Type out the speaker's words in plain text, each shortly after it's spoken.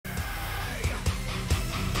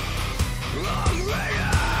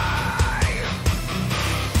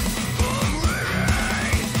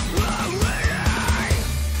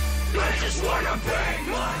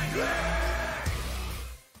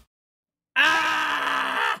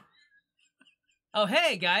Oh,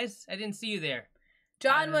 hey, guys. I didn't see you there.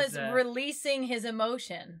 John was releasing his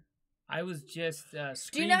emotion. I was just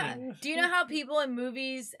screaming. Do you know how people in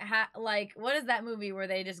movies, like, what is that movie where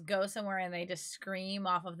they just go somewhere and they just scream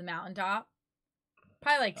off of the mountaintop?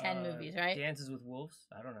 Probably like 10 movies, right? Dances with Wolves?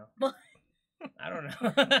 I don't know. I don't know.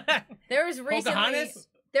 There was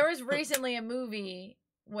recently a movie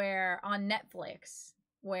on Netflix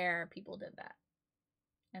where people did that.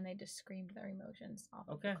 And they just screamed their emotions off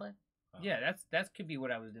of the cliff. Yeah, that could be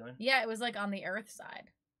what I was doing. Yeah, it was like on the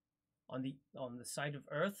Earthside. On the side of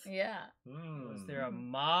Earth? Yeah. Was there a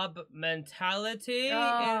mob mentality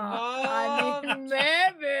involved? I mean,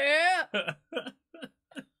 maybe.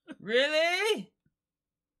 Really?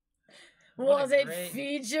 Was it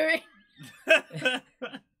featuring?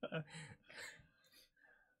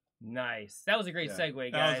 Nice. That was a great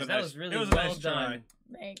segue, guys. That was really well nice done.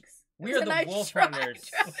 Thanks. We are the Wolf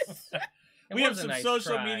Runners. We have some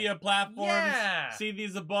social media platforms. Yeah. See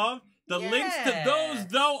these above? The links to those,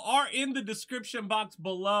 though, are in the description box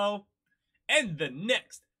below. And the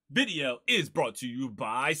next video is brought to you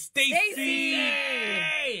by Stacy.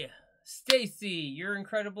 Stacy, you're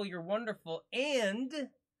incredible. You're wonderful. And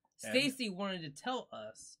Stacy wanted to tell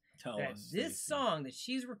us that this song that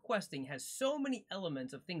she's requesting has so many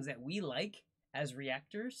elements of things that we like as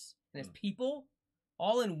reactors and as people,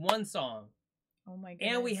 all in one song. Oh my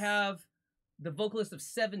goodness. And we have the vocalist of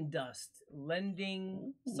Seven Dust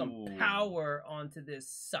lending some power onto this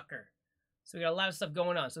sucker. So we got a lot of stuff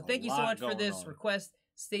going on. So thank you so much for this request.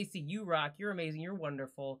 Stacy, you rock. You're amazing. You're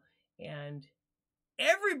wonderful. And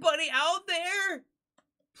everybody out there,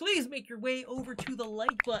 please make your way over to the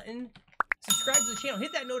like button. Subscribe to the channel.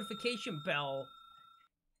 Hit that notification bell.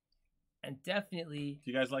 And definitely,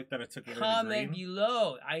 do you guys like that I took it comment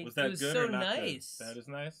below. Was that it was good so or not nice. Good? That is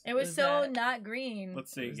nice. It was so not green.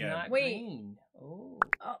 Let's see again. Wait. Oh,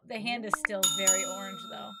 the hand is still very orange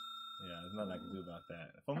though. Yeah, there's nothing I can do about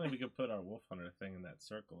that. If only we could put our wolf hunter thing in that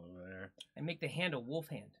circle over there. And make the hand a wolf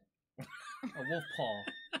hand. A wolf paw.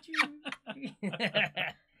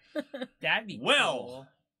 That'd be cool.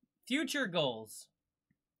 Future goals.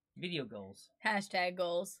 Video goals. Hashtag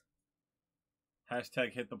goals.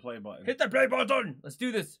 Hashtag hit the play button. Hit the play button! Let's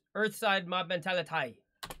do this. Earthside mob mentality.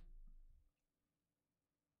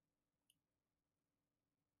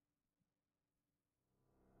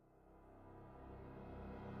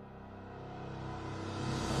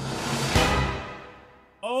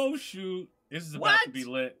 Oh shoot. This is about to be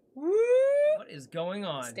lit. Woo! What is going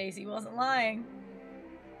on? Stacy wasn't lying.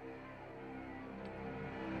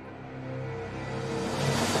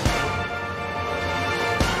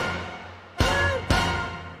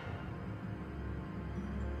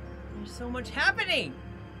 There's so much happening.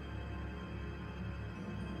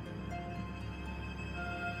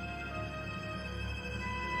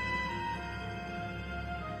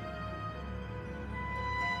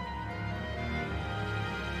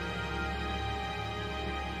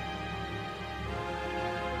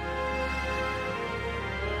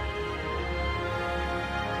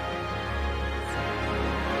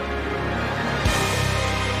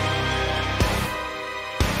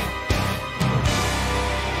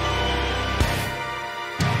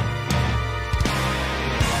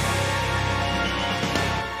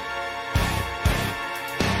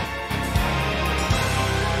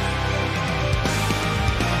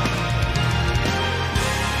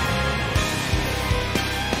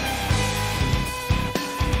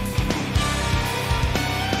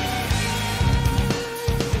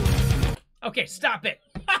 Okay, stop it.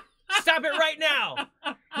 Stop it right now.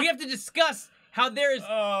 We have to discuss how there's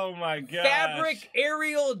fabric,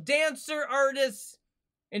 aerial, dancer, artists,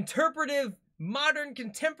 interpretive, modern,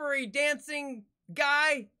 contemporary dancing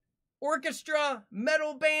guy, orchestra,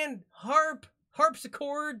 metal band,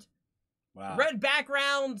 harpsichord, red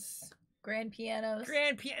backgrounds, grand pianos.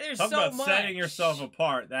 There's Talk so about much. setting yourself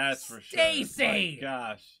apart, that's for sure. Stacy! My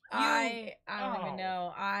gosh. I don't even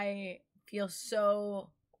know. I feel so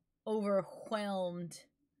overwhelmed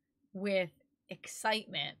with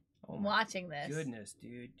excitement watching this. Goodness,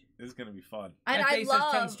 dude. This is gonna be fun. And I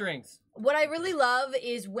love 10 strings. What I really love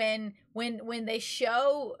is when they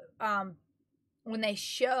show all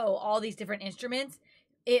these different instruments,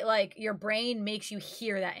 it like your brain makes you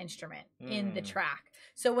hear that instrument in the track.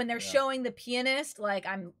 So when they're showing the pianist, like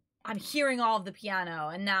I'm hearing all of the piano,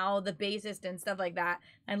 and now the bassist and stuff like that.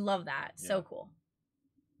 I love that. So cool.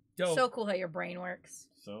 Dope. So cool how your brain works.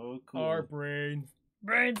 So cool. Our brain.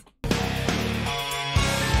 Brains.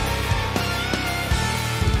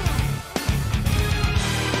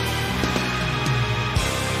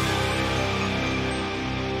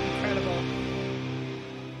 Incredible.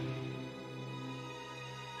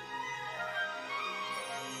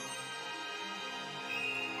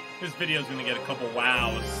 This video's gonna get a couple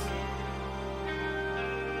wows.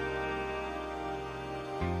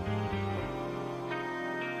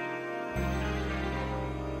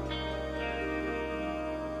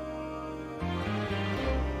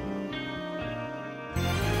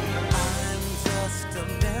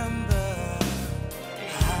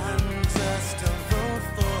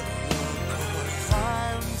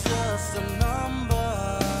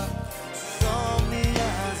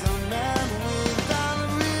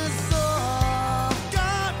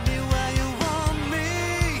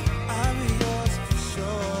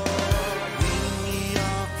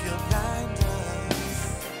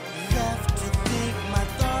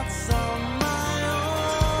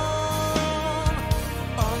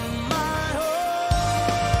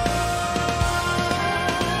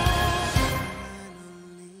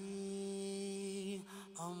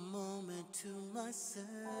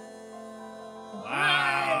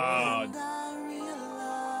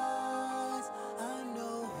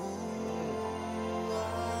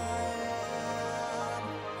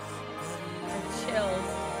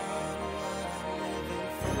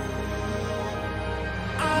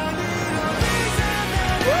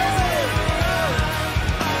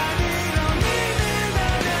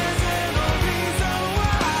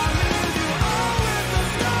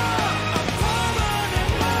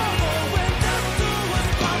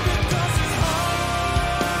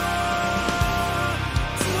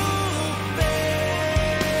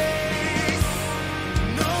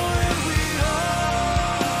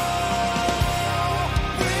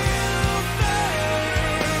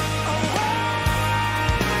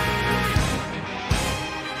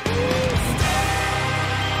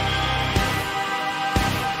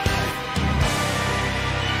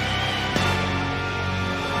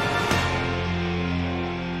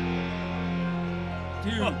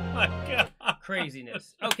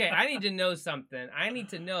 Craziness. Okay, I need to know something. I need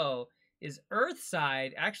to know, is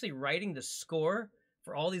Earthside actually writing the score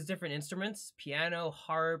for all these different instruments? Piano,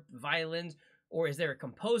 harp, violins, or is there a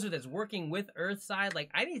composer that's working with Earthside? Like,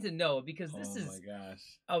 I need to know, because this is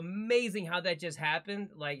amazing how that just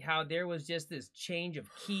happened. Like, how there was just this change of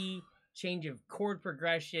key, change of chord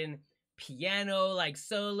progression, piano, like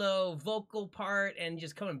solo, vocal part, and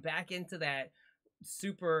just coming back into that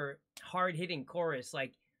super hard-hitting chorus.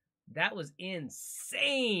 Like, that was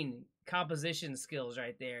insane composition skills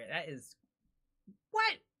right there. That is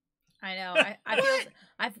what? I know.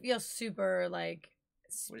 I feel super like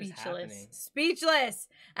speechless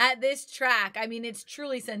at this track. I mean, it's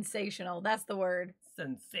truly sensational. That's the word.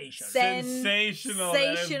 Sensational. Sensational.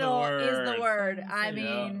 Sensational is the word. I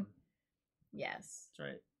mean, yes.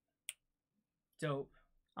 That's right. Dope.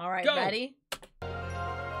 All right, go. Ready?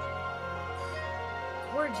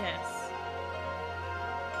 Gorgeous.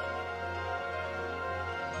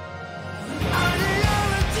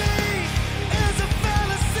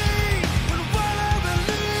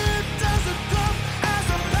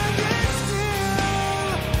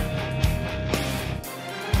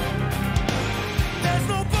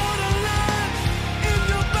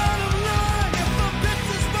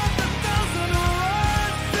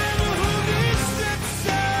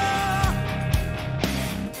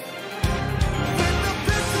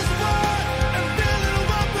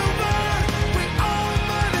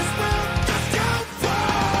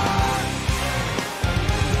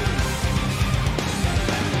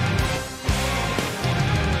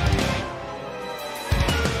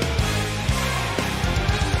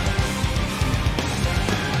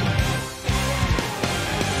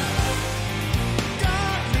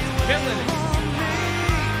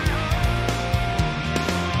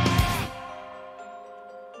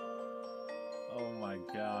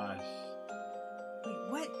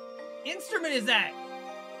 Is that?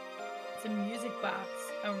 It's a music box,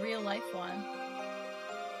 a real life one.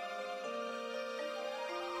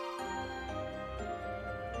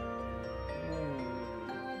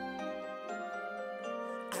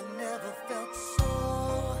 I never felt so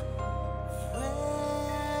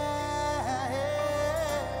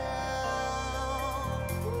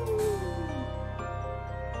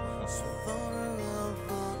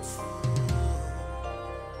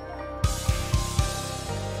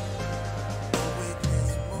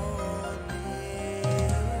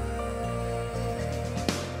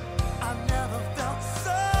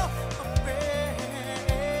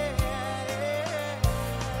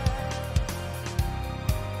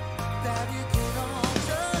that you could all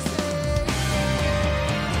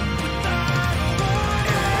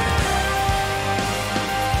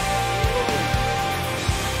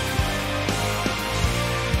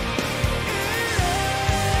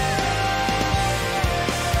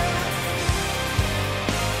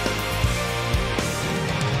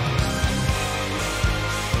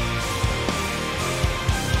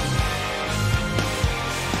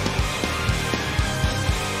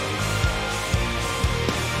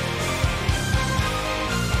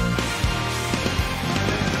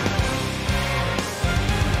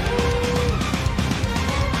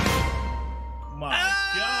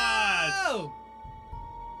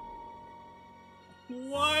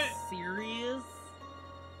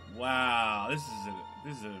this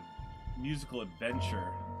is a musical adventure.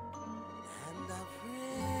 And I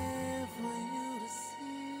pray for you to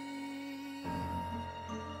see.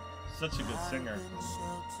 Such a good singer. I've been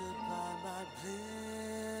sheltered by my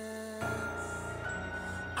bliss.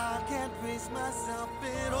 I can't brace myself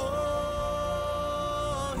at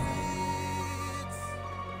all. It's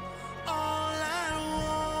all at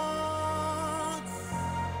once,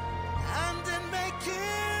 and it may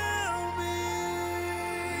kill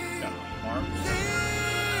me. Got a harp.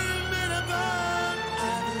 Leave me to burn.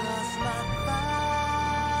 I've lost my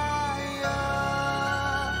fire,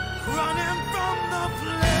 running from the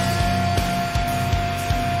flames.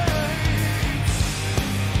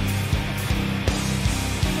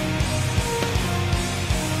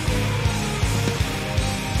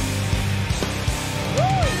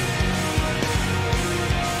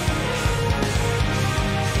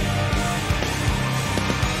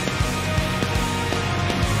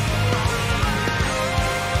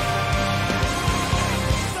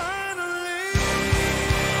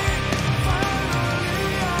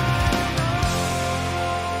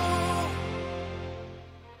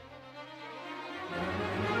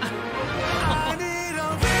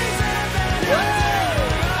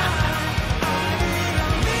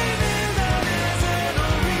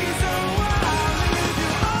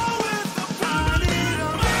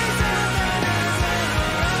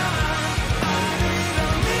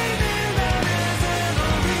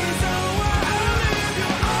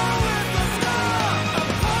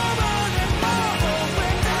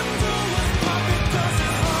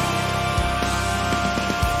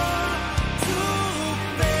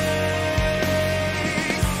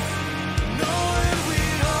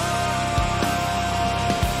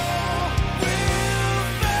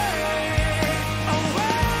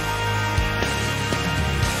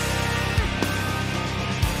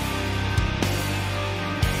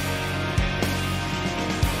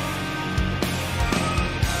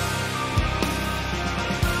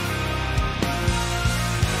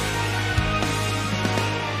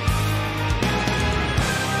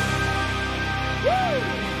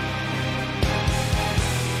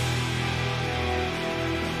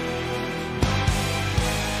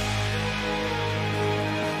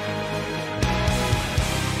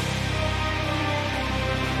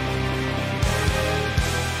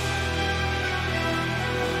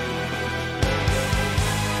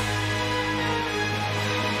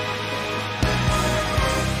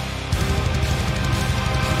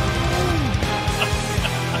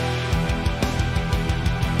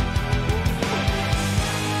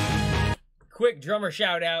 Quick drummer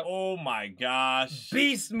shout out. Oh my gosh.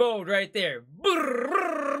 Beast mode right there.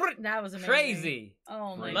 That was amazing. Crazy.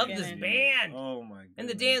 Oh my Love goodness. this band. Oh my goodness. And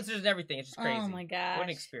the dancers and everything. It's just crazy. Oh my gosh. What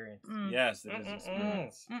an experience. Mm. Yes, it is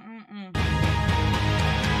experience.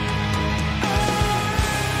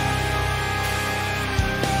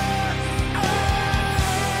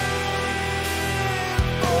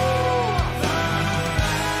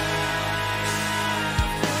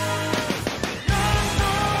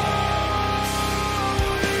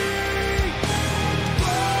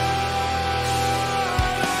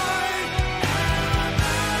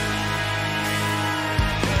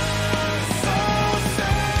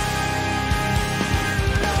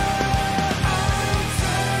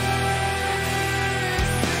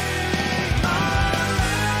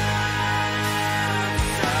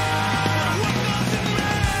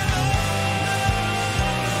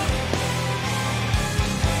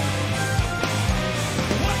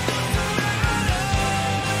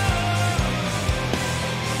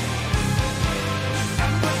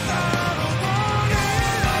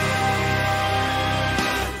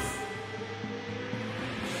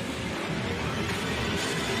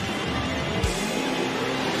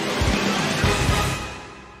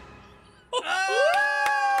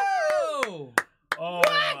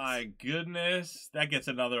 Goodness, that gets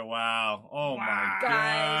another wow. Oh my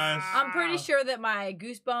Guys, gosh. I'm pretty sure that my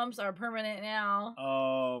goosebumps are permanent now.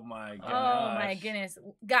 Oh my gosh. Oh my goodness.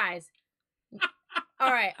 Guys.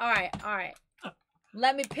 All right.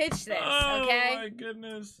 Let me pitch this, okay? Oh my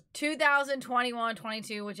goodness. 2021,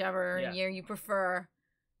 22, whichever year you prefer.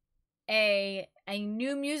 A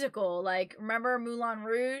new musical. Like, remember Moulin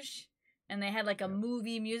Rouge? And they had like a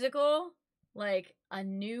movie musical? Like a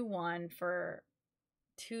new one for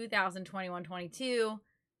 2021-22,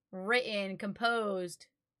 written, composed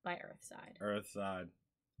by Earthside.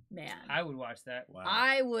 Man, I would watch that. Wow.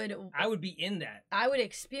 I would be in that. I would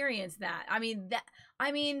experience that. I mean,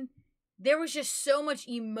 there was just so much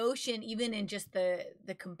emotion, even in just the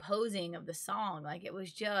composing of the song. Like, it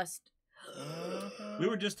was just. We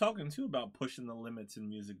were just talking too about pushing the limits in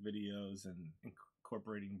music videos and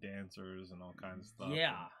incorporating dancers and all kinds of stuff. Yeah.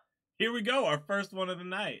 And here we go, our first one of the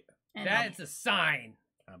night. And That's a sign.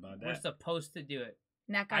 How about We're that? supposed to do it.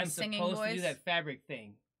 And that guy's I'm singing supposed voice. to do that fabric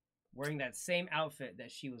thing, wearing that same outfit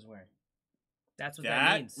that she was wearing. That's what that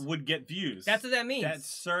That means. would get views. That's what that means. That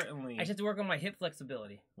certainly I just have to work on my hip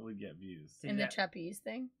flexibility. would get views. to in do the that. trapeze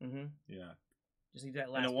thing. Mm-hmm. Yeah. Just do that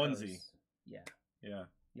In last a onesie. pose. Yeah. Yeah.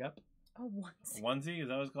 Yep. Oh, A once. onesie, is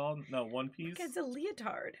that what it's called? No, one piece? It's a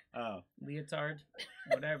leotard. Oh. Leotard.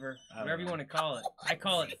 Whatever. I don't Whatever you know. want to call it. I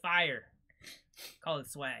call it fire. Call it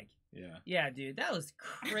swag. Yeah. Yeah, dude. That was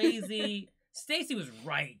crazy. Stacy was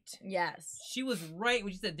right. Yes. She was right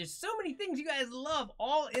when she said there's so many things you guys love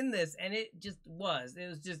all in this, and it just was. It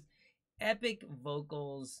was just epic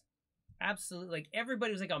vocals. Absolutely. Like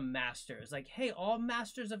everybody was like a master. It's like, hey, all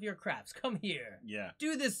masters of your crafts, come here. Yeah.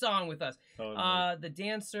 Do this song with us. Totally. The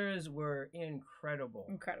dancers were incredible.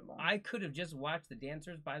 Incredible. I could have just watched the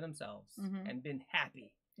dancers by themselves Mhm. and been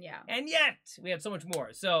happy. Yeah. And yet, we had so much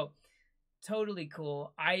more. So, totally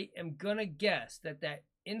cool. I am going to guess that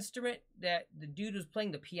instrument that the dude was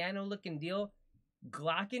playing, the piano looking deal,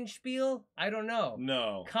 glockenspiel? I don't know.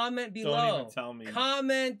 No. Comment below. Don't even tell me.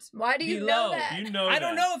 Comment Why do you below. know that? You know I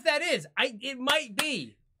don't that. know if that is. It might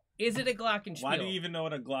be. Is it a glockenspiel? Why do you even know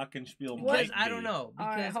what a glockenspiel Because might be? I don't know. All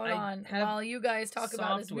right, Because hold I on. have While you guys talk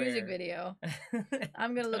about this music software. video,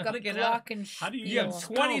 I'm gonna look up Look it up. glockenspiel. How do you, You have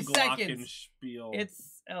spell 20 seconds. glockenspiel?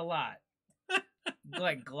 It's a lot.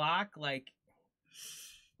 Like Glock,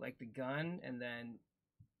 like the gun, and then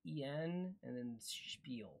en, and then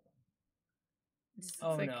spiel. It's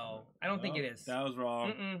Oh like- no, I don't think it is. That was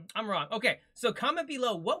wrong. I'm wrong. Okay, so comment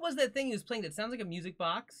below. What was that thing he was playing that sounds like a music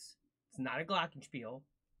box? It's not a glockenspiel.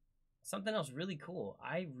 Something else really cool.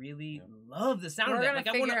 I really love the sound We're of that. gonna Like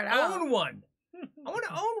I want figure it to out. own one. I want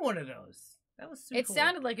to own one of those. That was super It cool.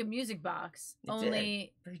 sounded like a music box. It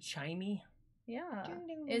only, very chimey. yeah,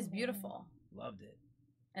 it's beautiful. Loved it.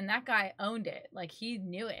 And that guy owned it. Like he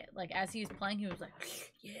knew it. Like as he was playing, he was like,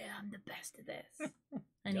 "Yeah, I'm the best at this,"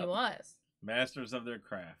 and he Yep. was. Masters of their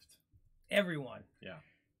craft. Everyone. Yeah.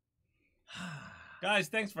 Guys,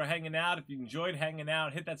 thanks for hanging out. If you enjoyed hanging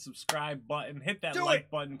out, hit that subscribe button, hit that Do like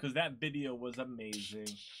it. button, because that video was amazing.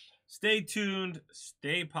 Stay tuned.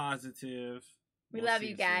 Stay positive. We We'll love see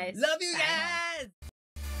you soon. guys. Love you Bye. guys.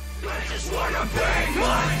 I just wanna be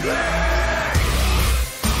my girl.